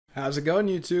How's it going,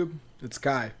 YouTube? It's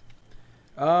Kai.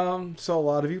 So a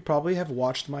lot of you probably have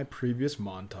watched my previous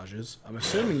montages. I'm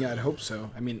assuming I'd hope so.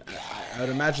 I mean, I would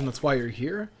imagine that's why you're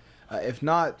here. If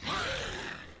not,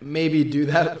 maybe do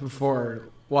that before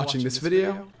watching this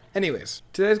video. Anyways,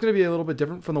 today's going to be a little bit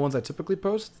different from the ones I typically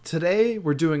post. Today,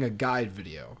 we're doing a guide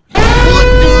video.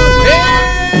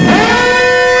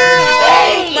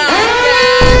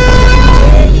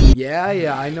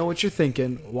 Yeah, I know what you're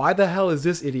thinking. Why the hell is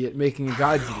this idiot making a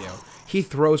guide video? He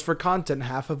throws for content in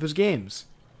half of his games.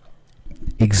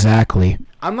 Exactly.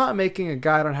 I'm not making a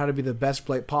guide on how to be the best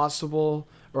Blight possible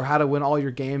or how to win all your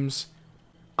games.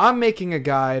 I'm making a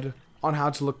guide on how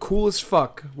to look cool as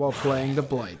fuck while playing the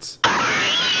Blight.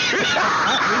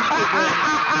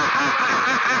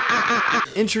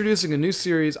 Introducing a new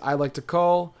series I like to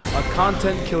call A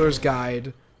Content Killer's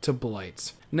Guide to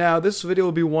Blight. Now, this video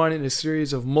will be one in a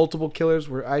series of multiple killers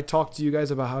where I talk to you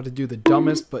guys about how to do the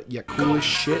dumbest but yet coolest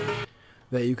shit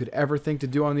that you could ever think to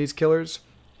do on these killers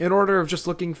in order of just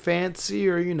looking fancy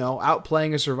or, you know,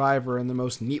 outplaying a survivor in the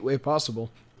most neat way possible.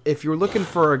 If you're looking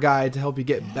for a guide to help you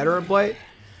get better at Blight,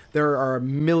 there are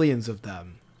millions of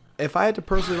them. If I had to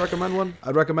personally recommend one,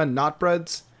 I'd recommend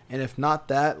Notbreads, and if not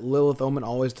that, Lilith Omen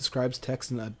always describes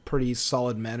TECHS in a pretty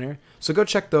solid manner, so go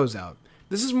check those out.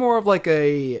 This is more of like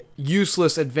a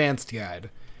useless advanced guide.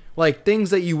 Like things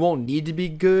that you won't need to be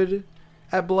good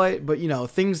at Blight, but you know,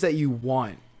 things that you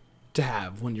want to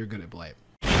have when you're good at Blight.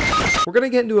 We're going to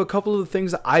get into a couple of the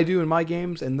things that I do in my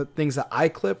games and the things that I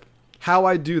clip, how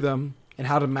I do them, and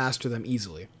how to master them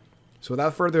easily. So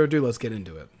without further ado, let's get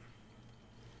into it.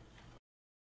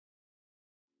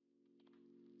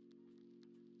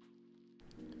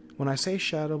 When I say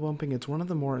shadow bumping, it's one of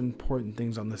the more important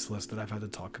things on this list that I've had to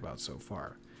talk about so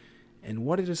far. And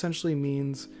what it essentially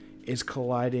means is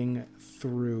colliding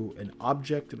through an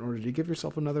object in order to give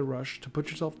yourself another rush to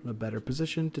put yourself in a better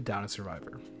position to down a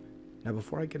survivor. Now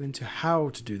before I get into how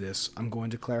to do this, I'm going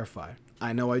to clarify.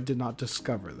 I know I did not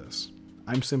discover this.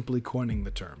 I'm simply coining the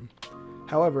term.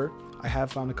 However, I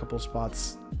have found a couple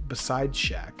spots besides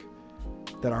Shack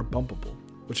that are bumpable,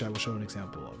 which I will show an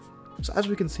example of. So as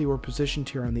we can see, we're positioned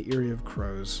here on the Eyrie of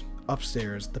Crows.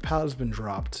 Upstairs, the pallet has been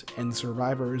dropped, and the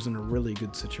survivor is in a really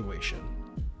good situation.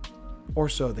 Or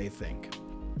so they think.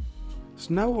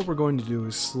 So now what we're going to do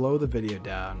is slow the video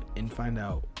down and find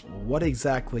out what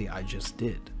exactly I just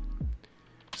did.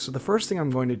 So the first thing I'm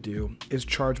going to do is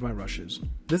charge my rushes.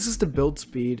 This is to build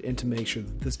speed and to make sure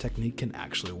that this technique can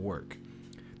actually work.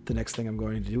 The next thing I'm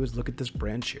going to do is look at this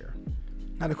branch here.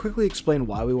 Now to quickly explain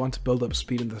why we want to build up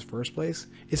speed in the first place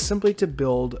is simply to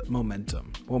build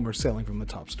momentum when we're sailing from the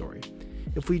top story.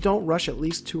 If we don't rush at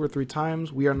least 2 or 3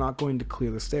 times, we are not going to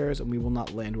clear the stairs and we will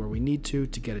not land where we need to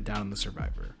get it down on the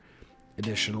survivor.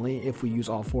 Additionally, if we use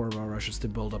all 4 of our rushes to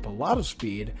build up a lot of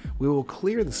speed, we will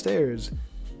clear the stairs,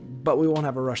 but we won't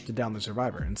have a rush to down the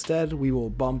survivor. Instead, we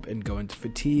will bump and go into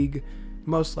fatigue,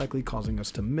 most likely causing us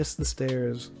to miss the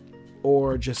stairs,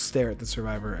 or just stare at the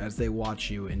survivor as they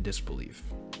watch you in disbelief.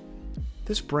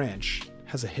 This branch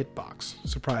has a hitbox,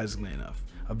 surprisingly enough,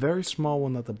 a very small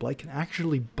one that the Blight can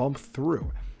actually bump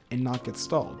through and not get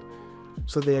stalled.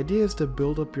 So the idea is to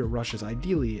build up your rushes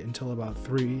ideally until about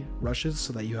 3 rushes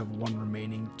so that you have 1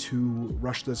 remaining to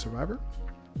rush the survivor.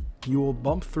 You will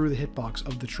bump through the hitbox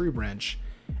of the tree branch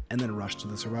and then rush to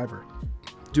the survivor.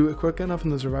 Do it quick enough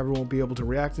and the survivor won't be able to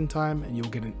react in time and you'll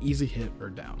get an easy hit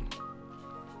or down.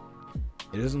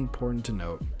 It is important to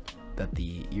note that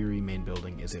the Eyrie main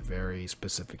building is a very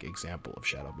specific example of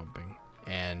shadow bumping,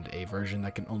 and a version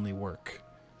that can only work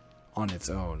on its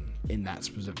own in that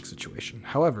specific situation.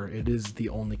 However, it is the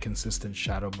only consistent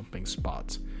shadow bumping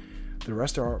spot. The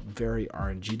rest are very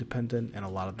RNG dependent, and a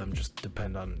lot of them just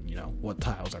depend on, you know, what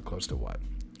tiles are close to what.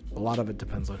 A lot of it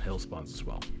depends on hill spawns as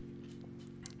well.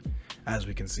 As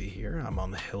we can see here, I'm on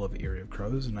the hill of Eyrie of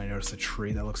Crows, and I notice a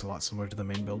tree that looks a lot similar to the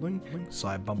main building, so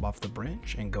I bump off the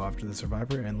branch and go after the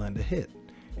survivor and land a hit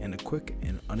in a quick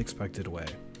and unexpected way.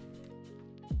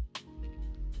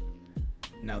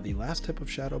 Now the last type of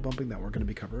shadow bumping that we're going to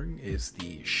be covering is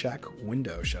the shack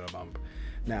window shadow bump.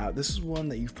 Now this is one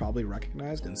that you've probably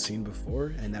recognized and seen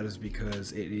before, and that is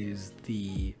because it is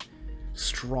the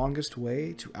strongest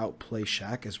way to outplay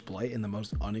Shack as Blight in the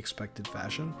most unexpected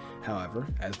fashion. However,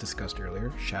 as discussed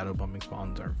earlier, shadow bumping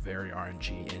spawns are very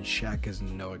RNG and Shack is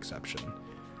no exception.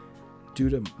 Due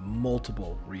to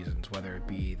multiple reasons, whether it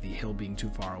be the hill being too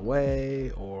far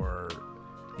away or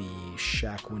the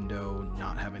shack window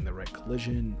not having the right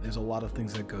collision, there's a lot of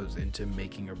things that goes into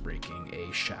making or breaking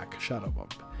a shack shadow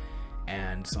bump,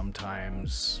 and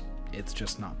sometimes it's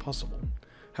just not possible.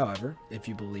 However, if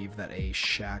you believe that a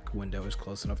shack window is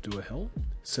close enough to a hill,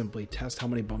 simply test how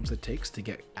many bumps it takes to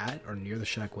get at or near the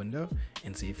shack window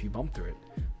and see if you bump through it.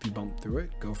 If you bump through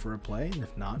it, go for a play, and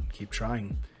if not, keep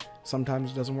trying.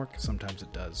 Sometimes it doesn't work, sometimes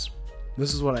it does.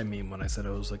 This is what I mean when I said it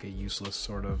was like a useless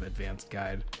sort of advanced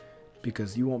guide,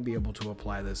 because you won't be able to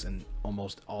apply this in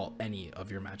almost any of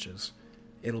your matches.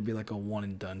 It'll be like a one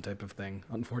and done type of thing,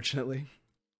 unfortunately.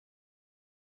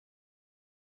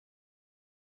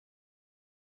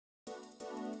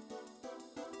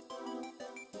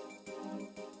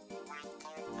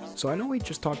 So I know we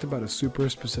just talked about a super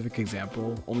specific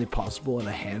example, only possible in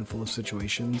a handful of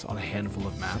situations on a handful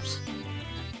of maps.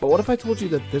 But what if I told you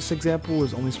that this example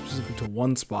was only specific to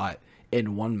one spot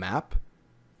in one map?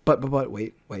 But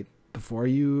wait, before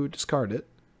you discard it,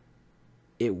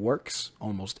 it works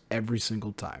almost every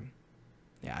single time.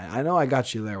 Yeah, I know I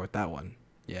got you there with that one.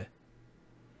 Yeah.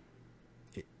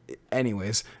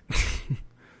 Anyways.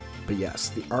 But yes,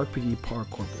 the RPD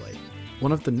Parkour Blight.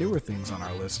 One of the newer things on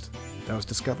our list that was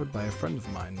discovered by a friend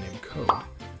of mine named Code.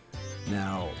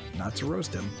 Now, not to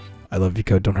roast him. I love you,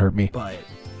 Code. Don't hurt me. But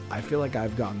I feel like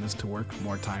I've gotten this to work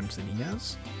more times than he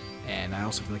has. And I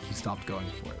also feel like he stopped going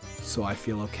for it. So I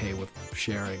feel okay with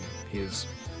sharing his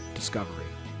discovery.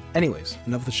 Anyways,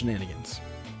 enough of the shenanigans.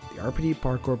 The RPD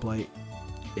Parkour Blight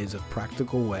is a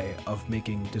practical way of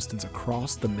making distance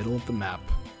across the middle of the map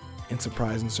and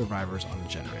surprising survivors on a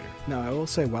generator. Now, I will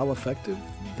say, while effective,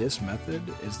 this method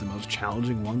is the most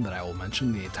challenging one that I will mention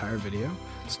in the entire video,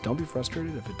 so don't be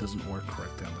frustrated if it doesn't work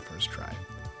correctly on the first try.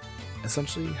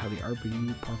 Essentially, how the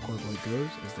RPD Parkour Blight goes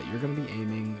is that you're going to be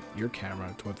aiming your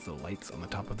camera towards the lights on the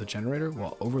top of the generator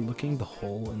while overlooking the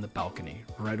hole in the balcony,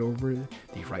 right over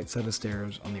the right set of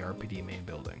stairs on the RPD main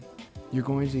building. You're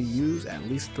going to use at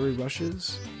least 3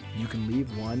 rushes. You can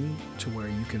leave one to where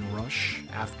you can rush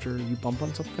after you bump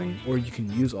on something, or you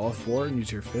can use all 4 and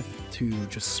use your 5th to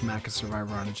just smack a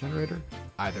survivor on a generator.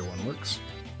 Either one works.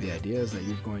 The idea is that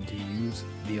you're going to use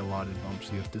the allotted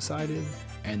bumps you have decided,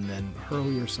 and then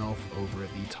hurl yourself over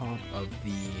the top of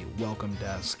the welcome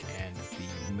desk and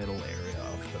the middle area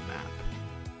of the map.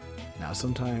 Now,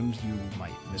 sometimes you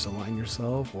might misalign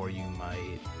yourself, or you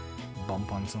might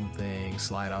bump on something,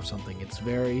 slide off something. It's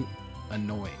very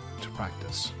annoying to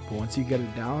practice, but once you get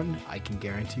it down, I can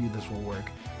guarantee you this will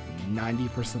work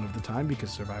 90% of the time,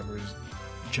 because survivors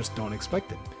just don't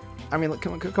expect it. I mean,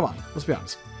 come on, let's be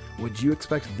honest. Would you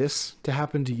expect this to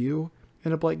happen to you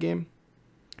in a Blight game?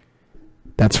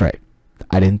 That's right.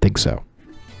 I didn't think so.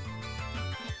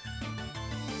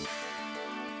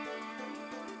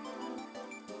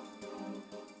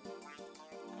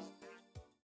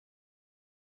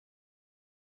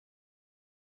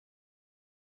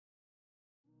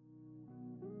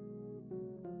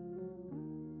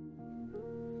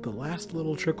 The last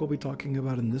little trick we'll be talking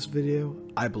about in this video,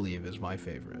 I believe, is my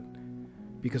favorite.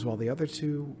 Because while the other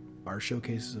two are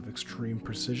showcases of extreme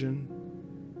precision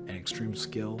and extreme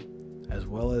skill, as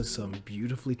well as some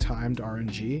beautifully timed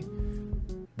RNG,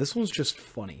 this one's just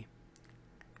funny.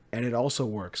 And it also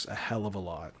works a hell of a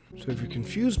lot. So if you're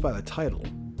confused by the title,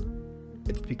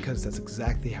 it's because that's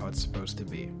exactly how it's supposed to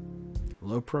be.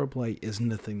 Low Pro Blight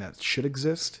isn't a thing that should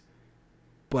exist,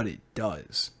 but it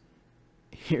does.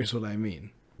 Here's what I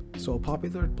mean. So a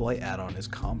popular Blight add-on is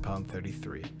Compound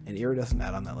 33, an iridescent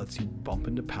add-on that lets you bump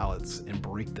into pallets and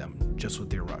break them just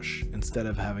with your rush, instead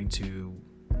of having to,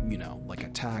 like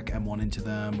attack M1 into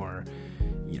them, or,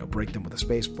 break them with a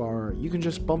spacebar. You can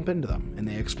just bump into them and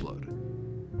they explode.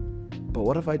 But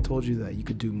what if I told you that you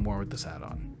could do more with this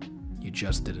add-on? You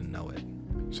just didn't know it.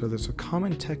 So there's a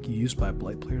common tech used by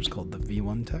Blight players called the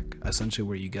V1 tech, essentially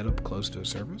where you get up close to a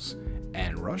surface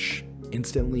and rush,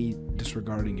 instantly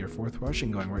disregarding your 4th rush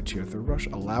and going right to your 3rd rush,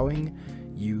 allowing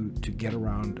you to get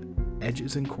around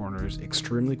edges and corners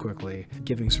extremely quickly,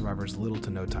 giving survivors little to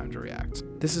no time to react.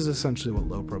 This is essentially what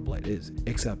Low Pro Blight is,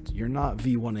 except you're not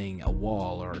V1ing a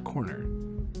wall or a corner.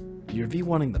 You're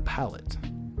V1ing the pallet.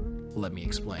 Let me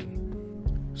explain.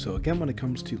 So again, when it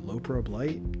comes to Low Pro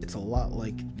Blight, it's a lot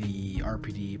like the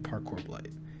RPD Parkour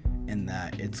Blight, in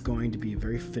that it's going to be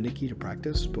very finicky to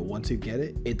practice, but once you get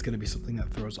it, it's going to be something that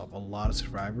throws off a lot of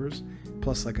survivors.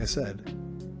 Plus, like I said,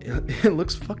 it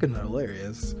looks fucking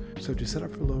hilarious. So to set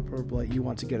up for Low Pro Blight, you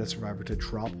want to get a survivor to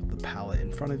drop the pallet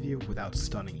in front of you without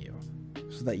stunning you,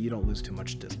 so that you don't lose too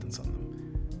much distance on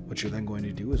them. What you're then going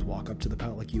to do is walk up to the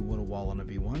pallet like you would a wall on a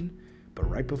V1, but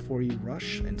right before you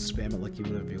rush and spam it like you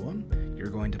would a V1, you're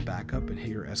going to back up and hit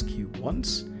your SQ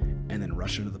once, and then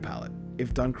rush into the pallet.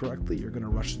 If done correctly, you're going to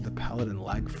rush to the pallet and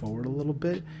lag forward a little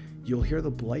bit, You'll hear the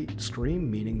Blight scream,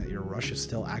 meaning that your rush is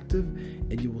still active,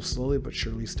 and you will slowly but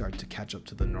surely start to catch up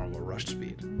to the normal rush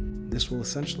speed. This will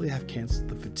essentially have cancelled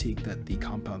the fatigue that the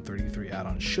Compound 33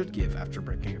 add-on should give after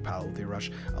breaking a pallet with your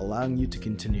rush, allowing you to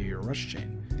continue your rush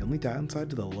chain. The only downside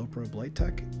to the low pro Blight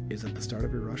tech is that the start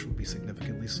of your rush will be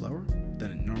significantly slower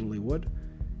than it normally would,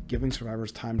 giving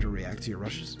survivors time to react to your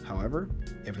rushes. However,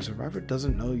 if a survivor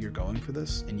doesn't know you're going for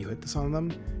this and you hit this on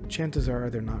them, chances are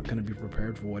they're not going to be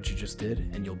prepared for what you just did,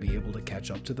 and you'll be able to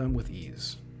catch up to them with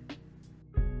ease.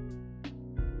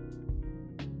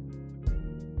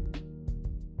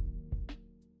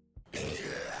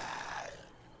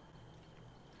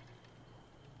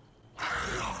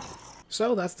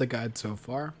 So that's the guide so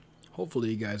far.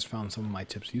 Hopefully you guys found some of my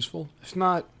tips useful. If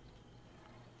not,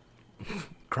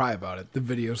 cry about it. The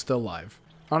video's still live.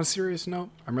 On a serious note,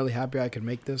 I'm really happy I could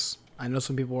make this. I know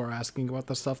some people are asking about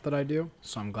the stuff that I do,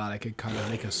 so I'm glad I could kind of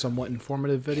make a somewhat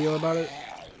informative video about it.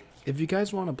 If you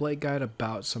guys want a Blight guide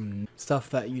about some stuff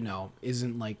that, you know,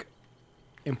 isn't like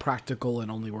impractical and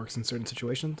only works in certain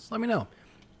situations, let me know.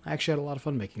 I actually had a lot of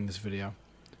fun making this video.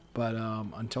 But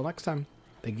until next time,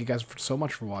 thank you guys so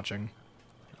much for watching.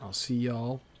 I'll see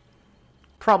y'all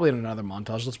probably in another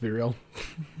montage, let's be real.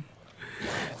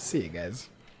 See you guys.